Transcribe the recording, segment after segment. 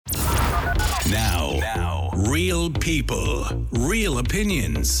Now, real people, real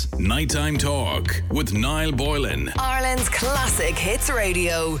opinions. Nighttime talk with Niall Boylan. Ireland's classic hits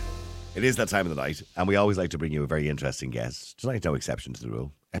radio. It is that time of the night, and we always like to bring you a very interesting guest. Tonight, no exception to the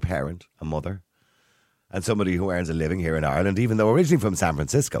rule. A parent, a mother, and somebody who earns a living here in Ireland, even though originally from San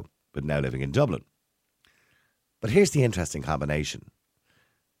Francisco, but now living in Dublin. But here's the interesting combination.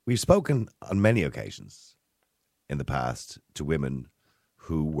 We've spoken on many occasions in the past to women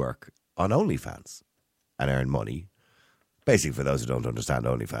who work on OnlyFans and earn money. Basically, for those who don't understand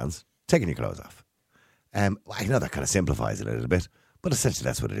OnlyFans, taking your clothes off. I know that kind of simplifies it a little bit, but essentially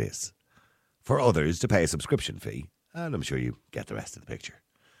that's what it is. For others to pay a subscription fee, and I'm sure you get the rest of the picture.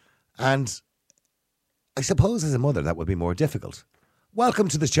 And I suppose as a mother that would be more difficult. Welcome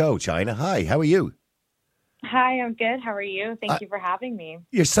to the show, Chynna. Hi, how are you? Hi, I'm good. How are you? Thank you for having me.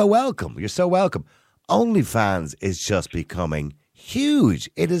 You're so welcome. You're so welcome. OnlyFans is just becoming huge.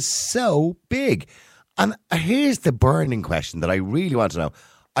 It is so big. And here's the burning question that I really want to know.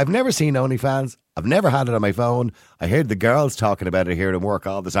 I've never seen OnlyFans. I've never had it on my phone. I heard the girls talking about it here at work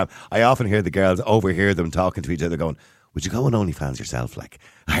all the time. I often hear the girls overhear them talking to each other going, would you go on OnlyFans yourself? Like,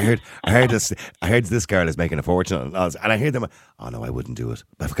 I heard this girl is making a fortune on us. And I hear them, oh no, I wouldn't do it.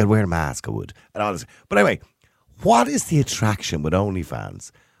 But if I could wear a mask, I would. And all this. But anyway, what is the attraction with OnlyFans?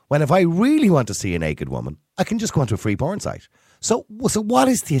 When if I really want to see a naked woman, I can just go onto a free porn site. So what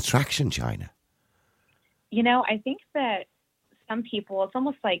is the attraction, Chynna? You know, I think that some people, it's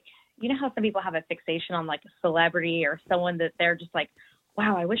almost like, you know how some people have a fixation on like a celebrity or someone that they're just like,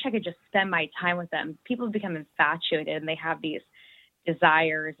 wow, I wish I could just spend my time with them. People become infatuated and they have these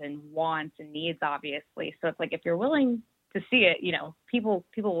desires and wants and needs, obviously. So it's like, if you're willing to see it, you know, people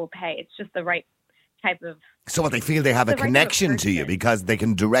will pay. It's just the right type of... So what, they feel they have a connection to you because they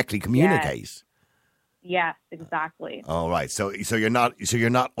can directly communicate. Yes, exactly. All right. So you're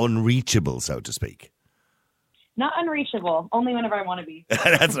not unreachable, so to speak. Not unreachable, only whenever I want to be.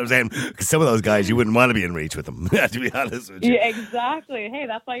 That's what I'm saying. Because some of those guys, you wouldn't want to be in reach with them, to be honest with you. Yeah, exactly. Hey,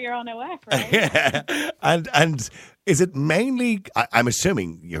 that's why you're on OF, right? Yeah. And is it mainly, I'm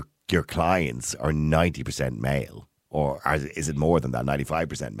assuming your clients are 90% male, or is it more than that,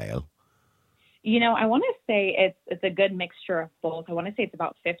 95% male? You know, I want to say it's a good mixture of both. I want to say it's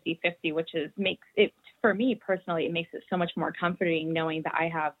about 50-50, which makes it, for me personally, it makes it so much more comforting knowing that I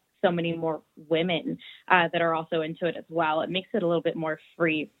have so many more women that are also into it as well. It makes it a little bit more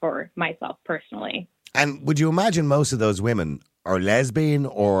free for myself personally. And would you imagine most of those women are lesbian,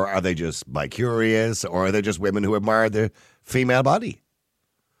 or are they just bi-curious, or are they just women who admire the female body?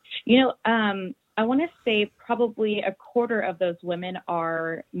 You know, I want to say probably a quarter of those women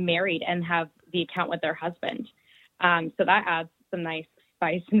are married and have the account with their husband. So that adds some nice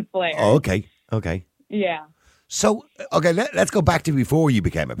spice and flair. Oh, okay. Yeah. So, okay, let's go back to before you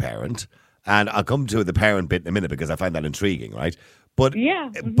became a parent, and I'll come to the parent bit in a minute because I find that intriguing, right? But yeah.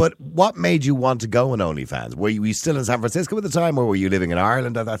 Mm-hmm. But what made you want to go on OnlyFans? Were you still in San Francisco at the time, or were you living in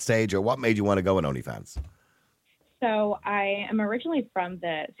Ireland at that stage, or what made you want to go on OnlyFans? So I am originally from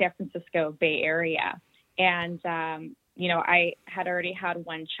the San Francisco Bay Area, and you know, I had already had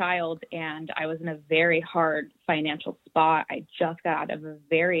one child, and I was in a very hard financial spot. I just got out of a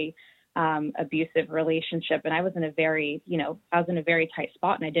very abusive relationship, and I was in a very tight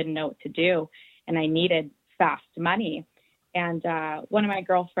spot, and I didn't know what to do, and I needed fast money. And one of my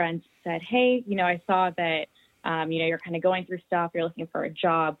girlfriends said, hey, you know, I saw that you're kind of going through stuff, you're looking for a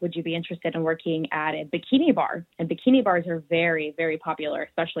job, would you be interested in working at a bikini bar? And bikini bars are very, very popular,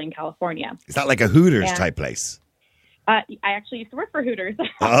 especially in California. Is that like a Hooters type place? I actually used to work for Hooters.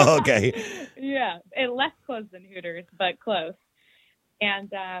 Oh, okay. Yeah, less close than Hooters, but close. And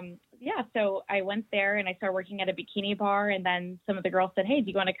so I went there and I started working at a bikini bar. And then some of the girls said, hey,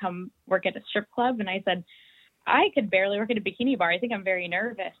 do you want to come work at a strip club? And I said, I could barely work at a bikini bar. I think I'm very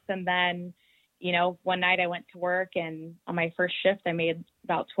nervous. And then, you know, one night I went to work, and on my first shift, I made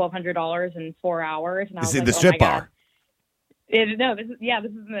about $1,200 in 4 hours. And I was like, the strip bar? This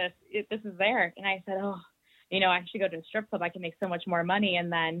is there. And I said, oh, you know, I should go to a strip club. I can make so much more money.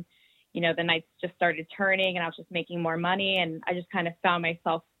 And then, you know, the nights just started turning, and I was just making more money. And I just kind of found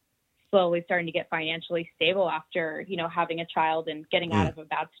myself slowly starting to get financially stable after, you know, having a child and getting out of a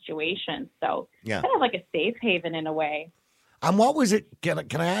bad situation. So kind of like a safe haven in a way. And what was it? Can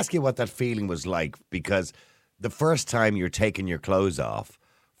I ask you what that feeling was like? Because the first time you're taking your clothes off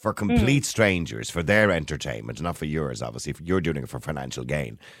for complete strangers, for their entertainment, not for yours, obviously, if you're doing it for financial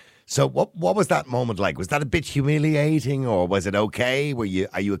gain. So what was that moment like? Was that a bit humiliating, or was it okay? Are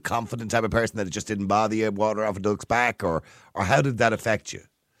you a confident type of person that it just didn't bother you, water off a duck's back, or how did that affect you?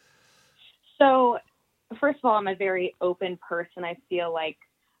 So, first of all, I'm a very open person. I feel like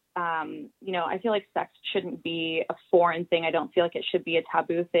I feel like sex shouldn't be a foreign thing. I don't feel like it should be a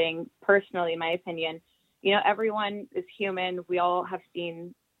taboo thing, personally, in my opinion. Everyone is human. We all have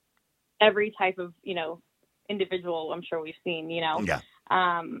seen every type of, individual I'm sure we've seen, Yeah.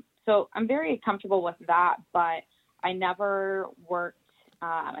 So I'm very comfortable with that, but I never worked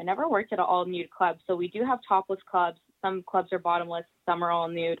at an all nude club. So we do have topless clubs. Some clubs are bottomless. Some are all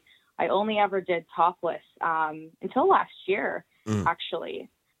nude. I only ever did topless until last year, actually.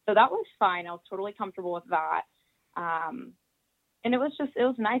 So that was fine. I was totally comfortable with that. And it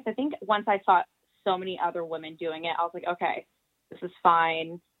was nice. I think once I saw so many other women doing it, I was like, okay, this is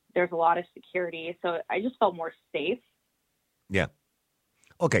fine. There's a lot of security. So I just felt more safe. Yeah.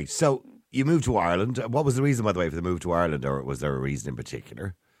 Okay, so you moved to Ireland. What was the reason, by the way, for the move to Ireland, or was there a reason in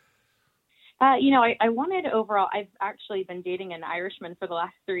particular? I wanted overall, I've actually been dating an Irishman for the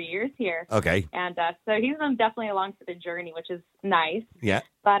last 3 years here. Okay. And so he's been definitely along for the journey, which is nice. Yeah.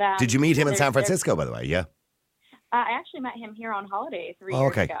 But did you meet him in San Francisco, by the way? Yeah. I actually met him here on holiday 3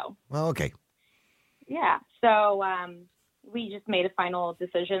 years ago. Oh, okay. Yeah. So we just made a final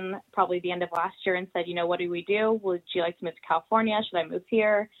decision probably the end of last year and said, what do we do? Would you like to move to California? Should I move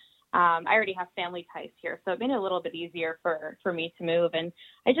here? I already have family ties here, so it made it a little bit easier for me to move. And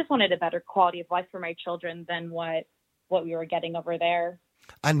I just wanted a better quality of life for my children than what we were getting over there.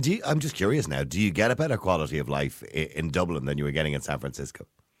 And I'm just curious now, do you get a better quality of life in Dublin than you were getting in San Francisco?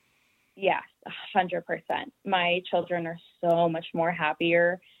 Yes, 100%. My children are so much more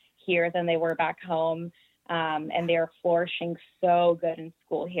happier here than they were back home, and they're flourishing so good in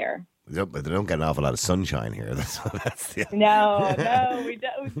school here. But they don't get an awful lot of sunshine here. No, we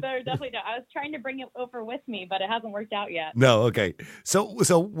definitely don't. I was trying to bring it over with me, but it hasn't worked out yet. No, okay. So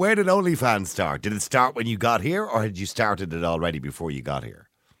where did OnlyFans start? Did it start when you got here, or had you started it already before you got here?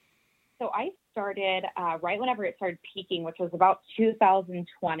 So I started right whenever it started peaking, which was about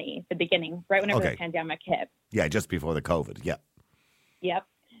 2020, the beginning, right whenever the pandemic hit. Yeah, just before the COVID, yeah. Yep.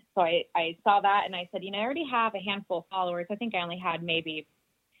 So I saw that, and I said, I already have a handful of followers. I think I only had maybe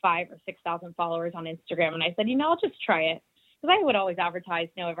 5,000 or 6,000 followers on Instagram. And I said, I'll just try it. Because I would always advertise,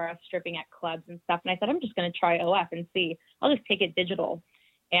 if I was stripping at clubs and stuff. And I said, I'm just going to try OF and see. I'll just take it digital.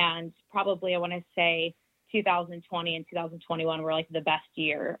 And probably I want to say 2020 and 2021 were like the best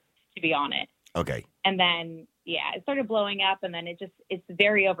year to be on it. Okay. And then, it started blowing up. And then it's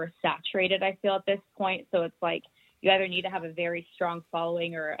very oversaturated, I feel, at this point. So it's like you either need to have a very strong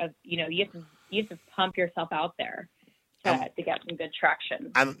following or, you have to pump yourself out there. To get some good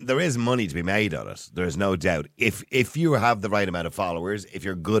traction. And there is money to be made on it. There's no doubt. If you have the right amount of followers, if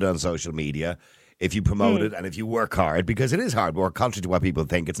you're good on social media, if you promote it and if you work hard, because it is hard work, contrary to what people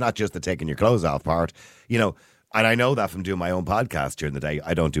think. It's not just the taking your clothes off part, and I know that from doing my own podcast during the day.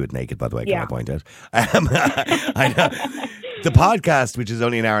 I don't do it naked, by the way, can I point out? I know. The podcast, which is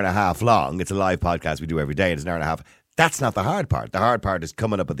only an hour and a half long, it's a live podcast we do every day, and it's an hour and a half. That's not the hard part. The hard part is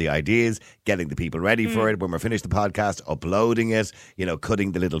coming up with the ideas, getting the people ready for it. When we're finished the podcast, uploading it,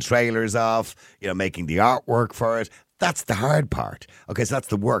 cutting the little trailers off, making the artwork for it. That's the hard part. Okay, so that's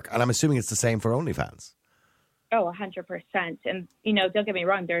the work. And I'm assuming it's the same for OnlyFans. Oh, 100%. And, don't get me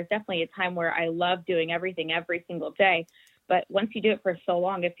wrong. There's definitely a time where I love doing everything every single day. But once you do it for so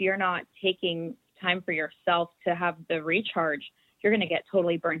long, if you're not taking time for yourself to have the recharge, you're going to get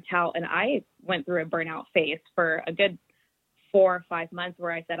totally burnt out. And I went through a burnout phase for a good 4 or 5 months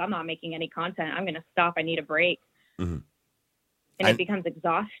where I said, I'm not making any content. I'm going to stop. I need a break. Mm-hmm. And it becomes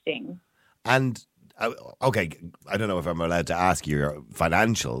exhausting. And, okay, I don't know if I'm allowed to ask you your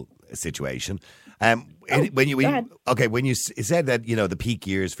financial situation. When you said that, the peak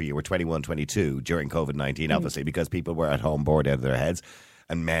years for you were 21, 22 during COVID-19, obviously, because people were at home bored out of their heads.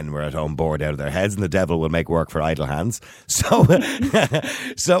 And men were at home bored out of their heads, and the devil will make work for idle hands. So, at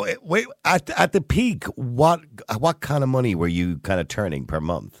the peak, what kind of money were you kind of turning per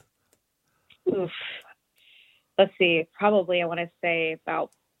month? Oof. Let's see. Probably, I want to say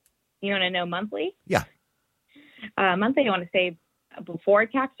about. You want to know monthly? Yeah. Monthly, I want to say before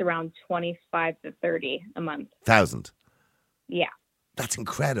tax around 25 to 30 a month. 1,000. Yeah. That's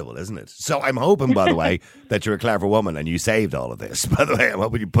incredible, isn't it? So I'm hoping, by the way, that you're a clever woman and you saved all of this. By the way, I'm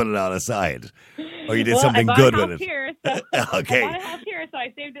hoping you put it on aside. Or you did something good with it. Here, okay. I bought a house here, so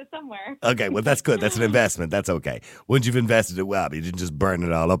I saved it somewhere. Okay, well, that's good. That's an investment. That's okay. Once you've invested it well, you didn't just burn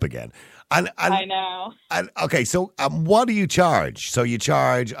it all up again. And I know. And okay, so what do you charge? So you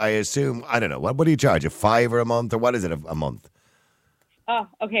charge, I assume, I don't know, what do you charge? $5 a month, or what is it a month? Oh,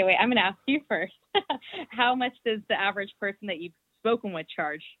 okay, wait, I'm going to ask you first. How much does the average person that you've spoken with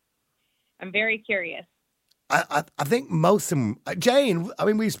charge? I'm very curious. I think most of them, Jane, I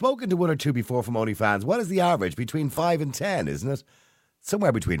mean, we've spoken to one or two before from OnlyFans. What is the average? Between 5 and 10, isn't it?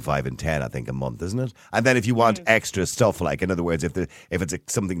 somewhere between 5 and 10, I think, a month, isn't it? And then if you want extra stuff, like, in other words, if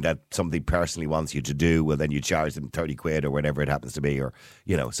it's something that somebody personally wants you to do, well, then you charge them 30 quid or whatever it happens to be, or,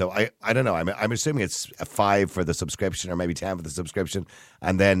 so I don't know. I'm assuming it's a 5 for the subscription or maybe 10 for the subscription,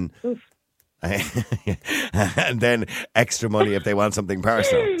 and then and then extra money if they want something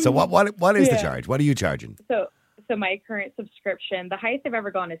personal. So what is the charge? What are you charging? So my current subscription, the highest I've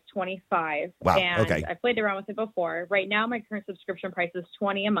ever gone is 25. Wow, and okay. I played around with it before. Right now, my current subscription price is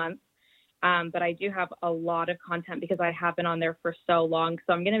 20 a month. But I do have a lot of content because I have been on there for so long.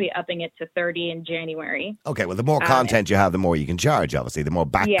 So I'm going to be upping it to 30 in January. Okay, well, the more content you have, the more you can charge, obviously. The more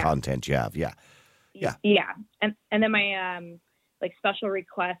back content you have, yeah. Yeah. And then my like special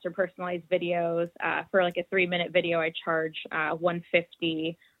requests or personalized videos, for like a 3-minute video, I charge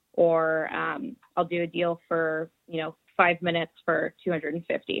 $150, or I'll do a deal for 5 minutes for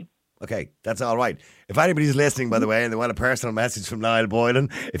 $250. Okay, that's all right. If anybody's listening, by the way, and they want a personal message from Niall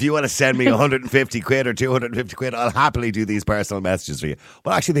Boylan, if you want to send me 150 quid or 250 quid, I'll happily do these personal messages for you.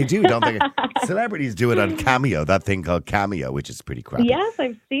 Well, actually, they do, don't they? Celebrities do it on Cameo, that thing called Cameo, which is pretty crappy. Yes,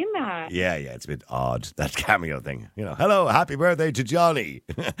 I've seen that. Yeah, it's a bit odd, that Cameo thing. Hello, happy birthday to Johnny.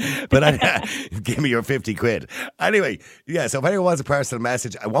 But give me your 50 quid. Anyway, yeah, so if anyone wants a personal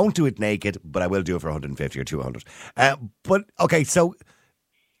message, I won't do it naked, but I will do it for 150 or 200. But, okay, so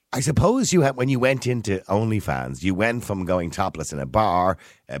I suppose when you went into OnlyFans, you went from going topless in a bar,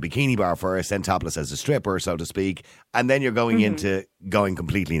 a bikini bar first, then topless as a stripper, so to speak, and then you're going into going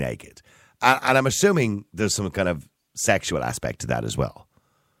completely naked. And I'm assuming there's some kind of sexual aspect to that as well.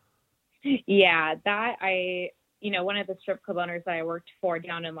 Yeah, one of the strip club owners that I worked for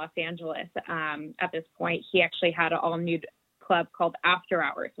down in Los Angeles, at this point, he actually had an all-nude club called After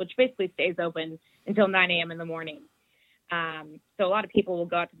Hours, which basically stays open until 9 a.m. in the morning. So a lot of people will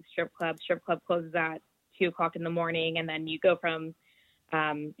go out to the strip club. Strip club closes at 2 o'clock in the morning, and then you go from,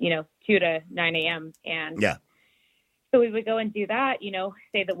 2 to 9 a.m. And so we would go and do that,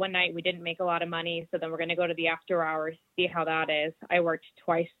 say that one night we didn't make a lot of money. So then we're going to go to the after hours, see how that is. I worked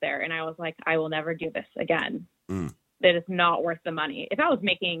twice there, and I was like, I will never do this again. That is not worth the money. If I was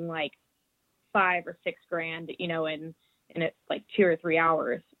making like $5 or $6 grand, in it's like 2 or 3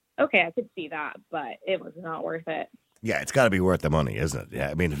 hours, okay, I could see that, but it was not worth it. Yeah, it's got to be worth the money, isn't it? Yeah,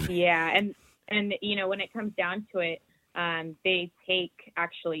 I mean. Yeah, and when it comes down to it, they take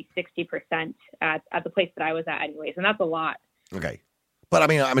actually 60% at the place that I was at anyways, and that's a lot. Okay. But I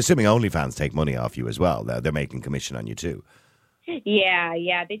mean, I'm assuming OnlyFans take money off you as well. They're making commission on you too.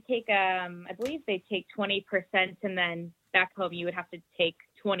 Yeah. They take, I believe they take 20%, and then back home you would have to take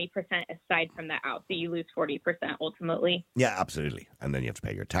 20% aside from that out. So you lose 40% ultimately. Yeah, absolutely. And then you have to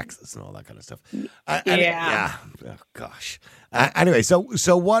pay your taxes and all that kind of stuff. Yeah. Oh, gosh. Anyway, so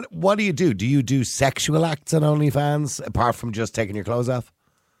what do you do? Do you do sexual acts on OnlyFans apart from just taking your clothes off?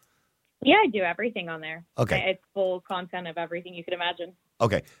 Yeah, I do everything on there. Okay. It's full content of everything you could imagine.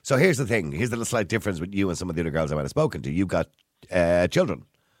 Okay. So here's the thing. Here's the little slight difference with you and some of the other girls I might have spoken to. You've got children.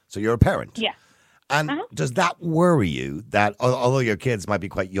 So you're a parent. Yeah. And does that worry you that, although your kids might be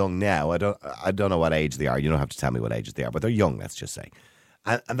quite young now, I don't know what age they are. You don't have to tell me what age they are, but they're young, let's just say.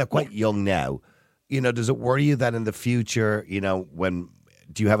 And they're quite young now. Does it worry you that in the future, do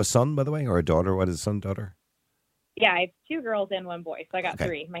you have a son, by the way, or a daughter? What is son, daughter? Yeah, I have 2 girls and 1 boy, so I got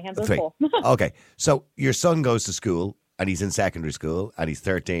 3. My hands are full. Okay, so your son goes to school, and he's in secondary school, and he's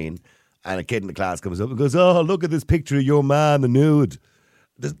 13, and a kid in the class comes up and goes, "Oh, look at this picture of your man, the nude."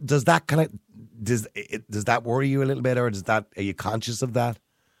 Does that kind of does that worry you a little bit, or are you conscious of that?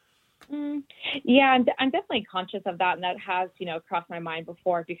 Yeah, I'm definitely conscious of that, and that has crossed my mind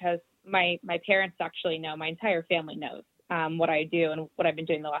before, because my parents actually know, my entire family knows what I do and what I've been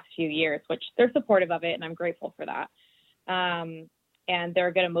doing the last few years, which they're supportive of it, and I'm grateful for that. And they're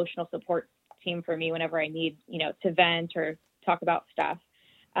a good emotional support team for me whenever I need to vent or talk about stuff.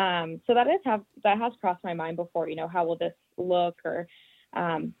 So that has crossed my mind before. How will this look? Or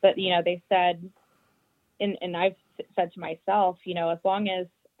but they said, and I've said to myself, as long as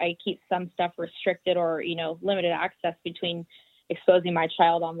I keep some stuff restricted or limited access between exposing my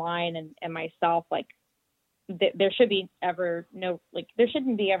child online and myself, like there should be ever there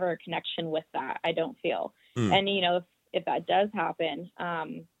shouldn't be ever a connection with that, I don't feel. And if that does happen,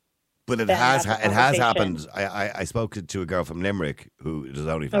 but it has happened. I spoke to a girl from Limerick who does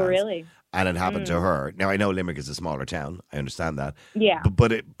OnlyFans. Oh, really? And it happened to her. Now, I know Limerick is a smaller town. I understand that. Yeah.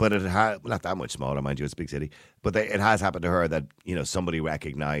 But it not that much smaller, mind you, it's a big city. But it has happened to her that, somebody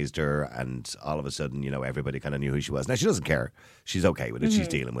recognized her, and all of a sudden, everybody kind of knew who she was. Now, she doesn't care. She's okay with it. She's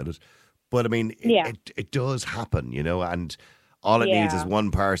dealing with it. But, I mean, it does happen, and all it needs is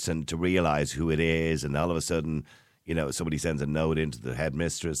one person to realize who it is, and all of a sudden, somebody sends a note into the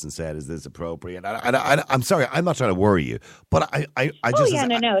headmistress and said, "Is this appropriate?" I'm sorry, I'm not trying to worry you, but I just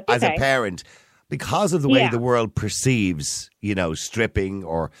as a parent, because of the way the world perceives, stripping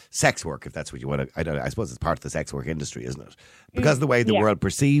or sex work, if that's what you want to, I don't know, I suppose it's part of the sex work industry, isn't it? Because of the way the world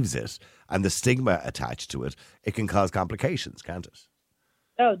perceives it and the stigma attached to it, it can cause complications, can't it?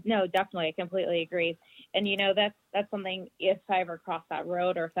 Oh, no, definitely. I completely agree. And, that's something, if I ever cross that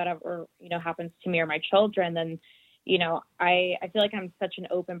road or if that ever, happens to me or my children, then, I feel like I'm such an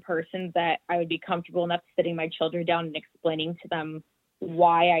open person that I would be comfortable enough sitting my children down and explaining to them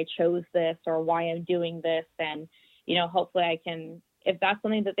why I chose this or why I'm doing this. And, hopefully I can, if that's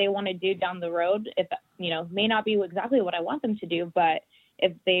something that they want to do down the road, if, may not be exactly what I want them to do, but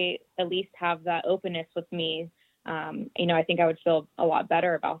if they at least have that openness with me, I think I would feel a lot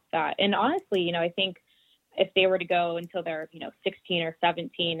better about that. And honestly, I think if they were to go until they're, 16 or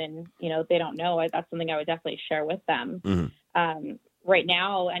 17 and, they don't know, that's something I would definitely share with them. Mm-hmm. Right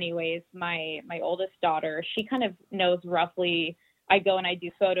now, anyways, my oldest daughter, she kind of knows roughly. I go and I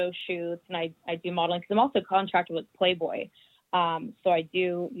do photo shoots and I do modeling because I'm also contracted with Playboy. So I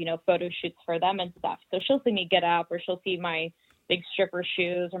do, photo shoots for them and stuff. So she'll see me get up or she'll see my big stripper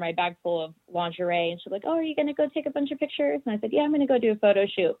shoes or my bag full of lingerie. And she's like, "Oh, are you going to go take a bunch of pictures?" And I said, "Yeah, I'm going to go do a photo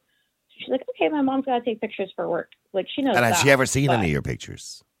shoot." So she's like, "Okay, my mom's got to take pictures for work." Like she knows And that. has she ever seen any of your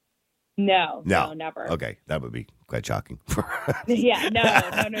pictures? No, never. Okay, that would be quite shocking. Yeah, no.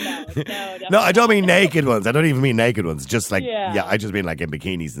 No, I don't mean naked ones. I don't even mean naked ones. Just like, I just mean like in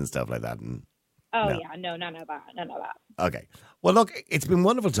bikinis and stuff like that. And none of that. Okay. Well, look, it's been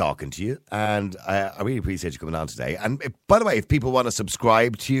wonderful talking to you, and I really appreciate you coming on today. And by the way, if people want to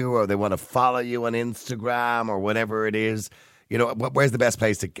subscribe to you or they want to follow you on Instagram or whatever it is, where's the best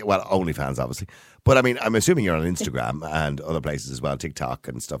place to get? Well, OnlyFans, obviously. But I mean, I'm assuming you're on Instagram and other places as well, TikTok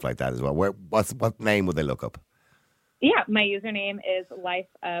and stuff like that as well. What name would they look up? Yeah, my username is Life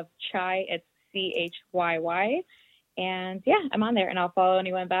of Chai. It's CHYY. And yeah, I'm on there and I'll follow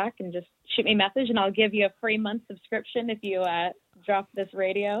anyone back and just shoot me a message and I'll give you a free month subscription if you drop this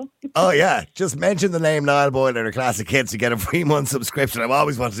radio. Oh yeah, just mention the name Niall Boylan or Classic Hits to get a free month subscription. I've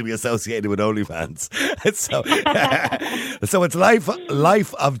always wanted to be associated with OnlyFans. So it's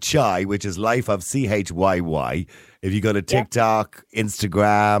Life of Chai, which is Life of CHYY. If you go to TikTok,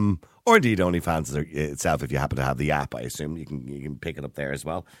 Instagram, or indeed OnlyFans itself, if you happen to have the app, I assume you can pick it up there as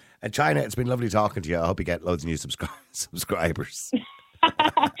well. And Chynna, it's been lovely talking to you. I hope you get loads of new subscribers.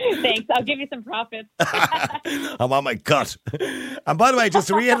 Thanks. I'll give you some profits. I'm on my gut. And by the way, just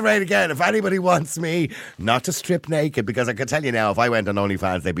to reiterate again, if anybody wants me not to strip naked, because I can tell you now, if I went on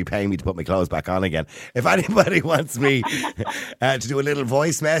OnlyFans, they'd be paying me to put my clothes back on again. If anybody wants me to do a little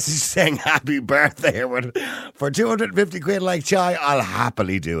voice message saying happy birthday for 250 quid like Chai, I'll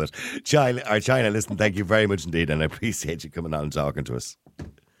happily do it. Chynna, listen, thank you very much indeed, and I appreciate you coming on and talking to us.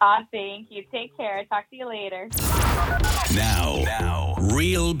 Thank you. Take care. Talk to you later. Now,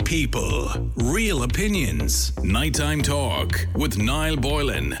 real people, real opinions. Nighttime Talk with Niall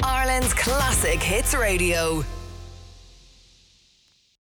Boylan. Ireland's Classic Hits Radio.